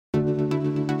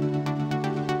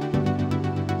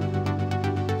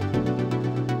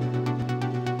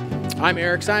I'm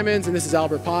Eric Simons, and this is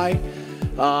Albert Pai.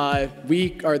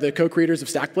 We are the co-creators of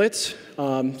Stackblitz.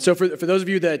 So for those of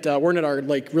you that weren't at our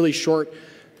really short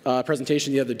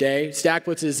presentation the other day,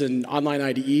 Stackblitz is an online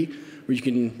IDE where you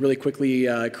can really quickly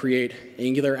create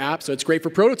Angular apps. So it's great for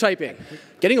prototyping.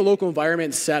 Getting a local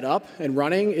environment set up and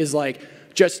running is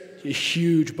just a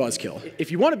huge buzzkill. If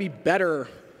you want to be better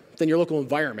than your local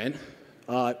environment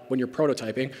when you're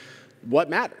prototyping, what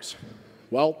matters?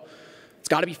 Well, it's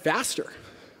got to be faster.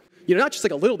 Not just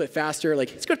a little bit faster,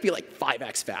 it's got to be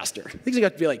 5x faster. Things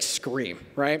got to be Scream,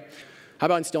 right? How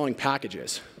about installing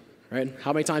packages, right?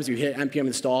 How many times do you hit npm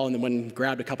install and then went and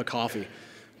grabbed a cup of coffee?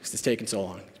 Because it's taking so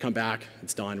long. You come back,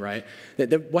 it's done, right?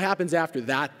 What happens after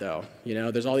that, though?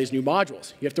 There's all these new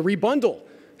modules. You have to rebundle,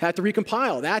 have to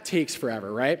recompile. That takes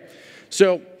forever, right?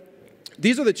 So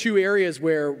these are the two areas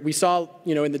where we saw,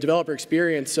 in the developer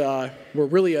experience, were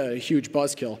really a huge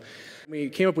buzzkill. We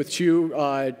came up with two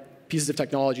pieces of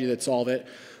technology that solve it.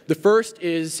 The first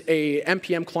is a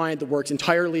npm client that works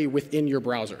entirely within your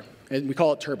browser, and we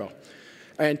call it Turbo.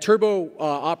 And Turbo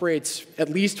operates at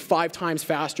least 5 times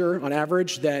faster on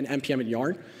average than npm and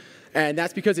Yarn, and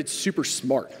that's because it's super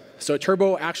smart. So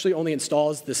Turbo actually only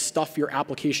installs the stuff your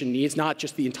application needs, not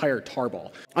just the entire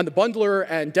tarball. On the bundler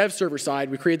and dev server side,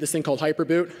 we created this thing called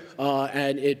Hyperboot,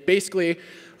 and it basically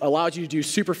allows you to do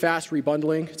super fast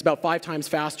rebundling. It's about 5 times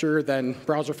faster than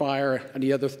Browserify or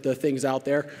any other the things out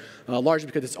there, largely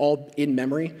because it's all in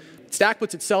memory.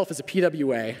 Stackblitz itself is a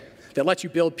PWA that lets you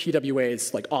build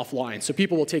PWAs offline. So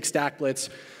people will take Stackblitz,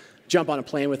 jump on a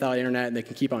plane without internet, and they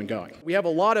can keep on going. We have a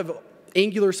lot of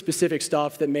Angular-specific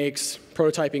stuff that makes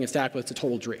prototyping in Stackblitz a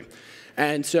total dream.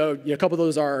 And so a couple of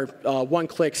those are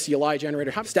one-click CLI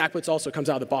generator. Stackblitz also comes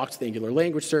out of the box with the Angular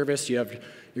language service. You have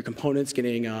your components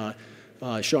getting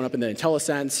showing up in the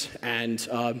IntelliSense. And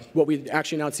what we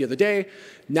actually announced the other day,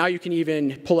 now you can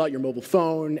even pull out your mobile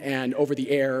phone, and over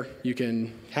the air, you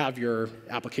can have your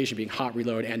application being hot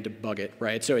reload and debug it,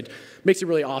 right? So it makes it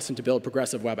really awesome to build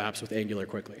progressive web apps with Angular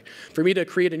quickly. For me to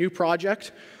create a new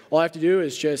project, all I have to do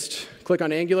is just click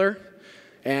on Angular,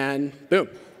 and boom.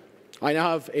 I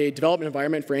now have a development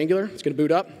environment for Angular. It's going to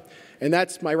boot up, and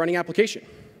that's my running application.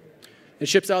 It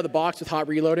ships out of the box with hot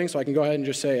reloading, so I can go ahead and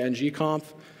just say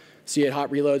ng-conf. See it hot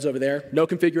reloads over there. No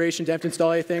configuration to have to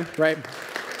install anything, right?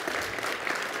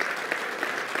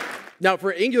 Now,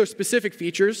 for Angular-specific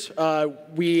features,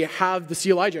 we have the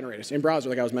CLI generators in browser,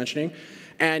 like I was mentioning.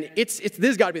 And this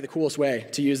has got to be the coolest way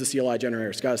to use the CLI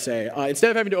generators, got to say.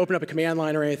 Instead of having to open up a command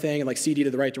line or anything and CD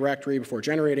to the right directory before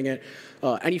generating it,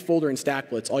 any folder in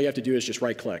Stackblitz, all you have to do is just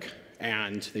right-click,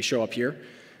 and they show up here.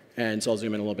 And so I'll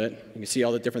zoom in a little bit. You can see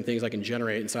all the different things I can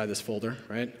generate inside this folder,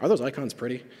 right? Are those icons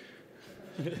pretty?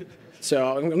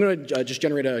 So I'm going to just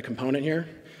generate a component here,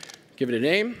 give it a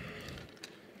name,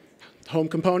 home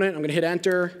component. I'm going to hit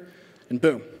enter, and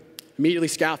boom, immediately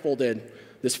scaffolded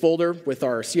this folder with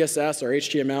our CSS, our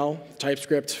HTML,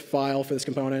 TypeScript file for this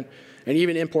component, and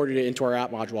even imported it into our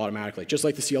app module automatically, just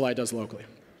like the CLI does locally.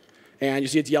 And you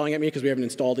see it's yelling at me because we haven't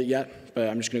installed it yet, but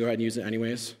I'm just going to go ahead and use it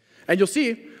anyways. And you'll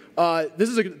see this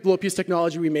is a little piece of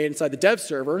technology we made inside the dev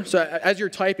server. So as you're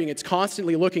typing, it's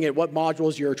constantly looking at what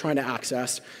modules you're trying to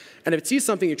access. And if it sees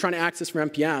something you're trying to access from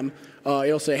npm,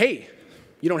 it'll say, hey,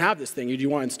 you don't have this thing. Do you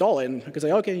want to install it? And I can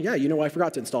say, OK, yeah, I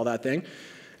forgot to install that thing.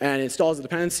 And it installs the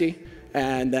dependency,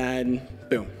 and then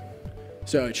boom.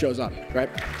 So it shows up, right?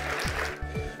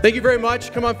 Thank you very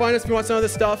much. Come on, find us if you want some of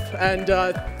this stuff. And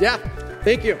yeah,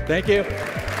 thank you. Thank you.